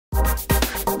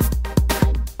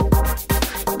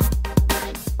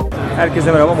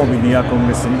Herkese merhaba, Mobil Dünya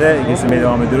Kongresi'nde gezmeye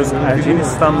devam ediyoruz. LG'nin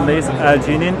standındayız.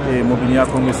 LG'nin Mobil Dünya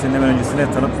Kongresi'nin hemen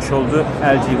öncesinde tanıtmış olduğu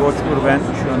LG Watch Urbane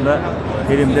şu anda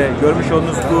elimde. Görmüş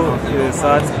olduğunuz bu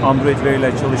saat Android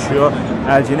veriyle çalışıyor.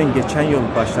 LG'nin geçen yıl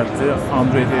başlattığı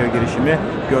Android Wear girişimi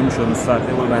görmüş olduğunuz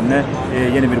saatle Urbane'le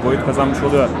yeni bir boyut kazanmış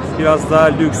oluyor. Biraz daha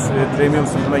lüks, premium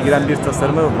sınıfına giren bir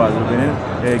tasarımı var Urbane'nin.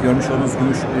 Görmüş olduğunuz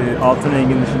gümüş, altın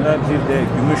renginin dışında bir de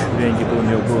gümüş rengi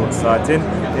bulunuyor bu saatin.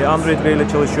 Android veriyle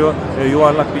çalışıyor.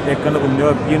 Yuvarlak bir ekranı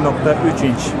bulunuyor. 1.3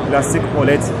 inç plastik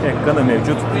OLED ekranı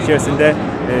mevcut. İçerisinde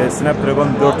Snapdragon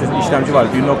 400 işlemci var.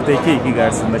 1.2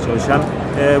 GHz'ında çalışan.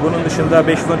 Bunun dışında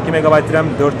 512 MB RAM,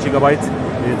 4 GB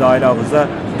dahil hafıza,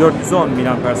 410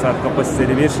 mAh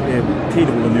kapasiteli bir pil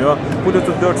bulunuyor.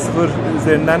 Bluetooth 4.0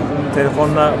 üzerinden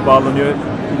telefonla bağlanıyor,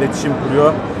 iletişim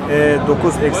kuruyor.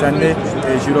 9 eksenli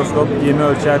jiroskop, ivme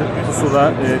ölçer,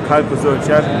 pusula, kalp hızı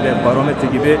ölçer ve barometre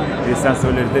gibi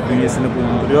sensörleri de bünyesinde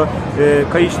bulunduruyor.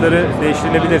 Kayışları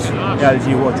değiştirilebilir. LG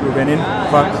Watch Urbane'in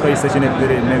farklı kayış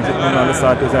seçenekleri mevcut. Bunlarla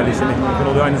saat özelleştirmek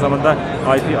mümkün oluyor. Aynı zamanda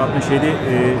IP67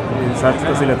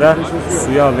 sertifikasıyla da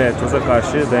suya ve toza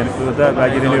karşı dayanıklılığı da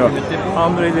belgeleniyor.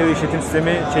 Android işletim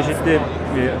sistemi çeşitli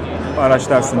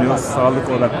araçlar sunuyor. Sağlık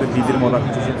odaklı, bildirim odaklı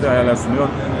çeşitli ayarlar sunuyor.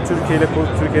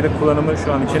 Türkiye'de kullanımı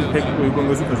şu an için pek uygun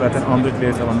gözükmüyor. Zaten Android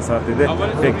veri tabanlı saatleri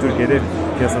pek Türkiye'de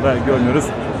piyasada görmüyoruz.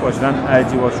 O açıdan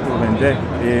LG Watch Urbane'de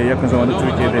yakın zamanda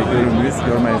Türkiye'de görür müyüz,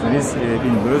 görmez miyiz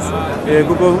bilmiyoruz.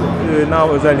 Google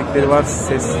Now özellikleri var.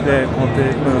 Sesle kontrol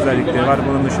etme özellikleri var.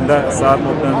 Bunun dışında saat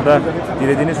modlarında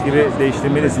dilediğiniz gibi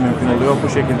değiştirmeniz mümkün oluyor. Bu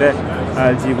şekilde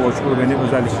LG Watch Urbane'i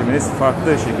özelleştirmeniz,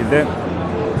 farklı şekilde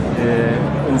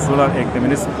unsurlar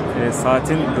eklemeniz,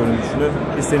 saatin görünüşünü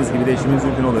istediğiniz gibi değiştirmeniz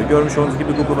mümkün oluyor. Görmüş olduğunuz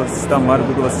gibi Google Asistan var.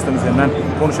 Google Asistan üzerinden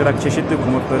konuşarak çeşitli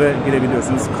komutları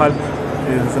girebiliyorsunuz. Kalp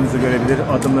hızınızı görebilir,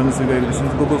 adımlarınızı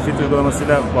görebilirsiniz. Google Fit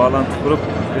uygulamasıyla bağlantı kurup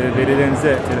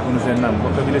verilerinize telefon üzerinden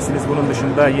bakabilirsiniz. Bunun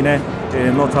dışında yine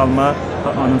not alma,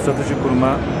 anımsatıcı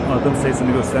kurma, adım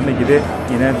sayısını gösterme gibi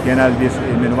yine genel bir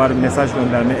menü var. Mesaj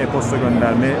gönderme, e-posta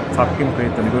gönderme, takvim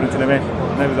kayıtlarını görüntüleme,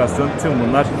 navigasyon, tüm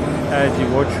bunlar LG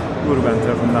Watch Urbane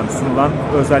tarafından sunulan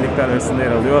özellikler arasında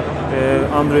yer alıyor.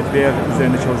 Android Wear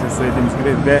üzerinde çalışıyor söylediğimiz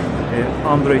gibi ve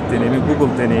Android deneyimi,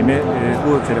 Google deneyimi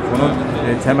bu telefonun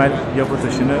temel yapı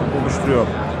taşını oluşturuyor.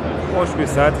 Hoş bir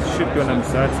saat, şık görünen bir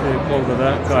saat. Kolda da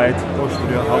gayet hoş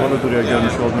duruyor, havalı duruyor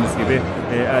görmüş olduğunuz gibi.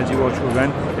 LG Watch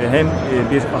Urbane hem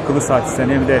bir akıllı saat isen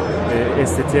hem de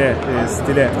estetiğe,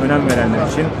 stile önem verenler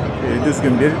için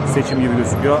düzgün bir seçim gibi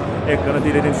gözüküyor. Ekranı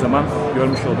dilediğiniz zaman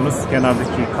görmüş olduğunuz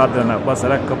kenardaki kadrana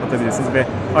basarak kapatabilirsiniz ve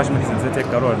açmak istediğinizde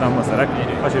tekrar oradan basarak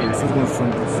açabilirsiniz. Bunun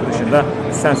dışında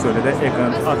sensörle de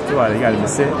ekranın aktif hale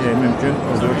gelmesi mümkün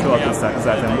oluyor. Çoğu akıllı saat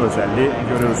zaten bu özelliği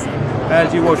görüyoruz.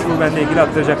 LG Watch Urbane ile ilgili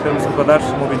aktaracaklarımız bu kadar.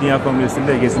 Mobil Dünya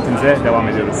Kongresi'nde gezintimize devam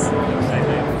ediyoruz.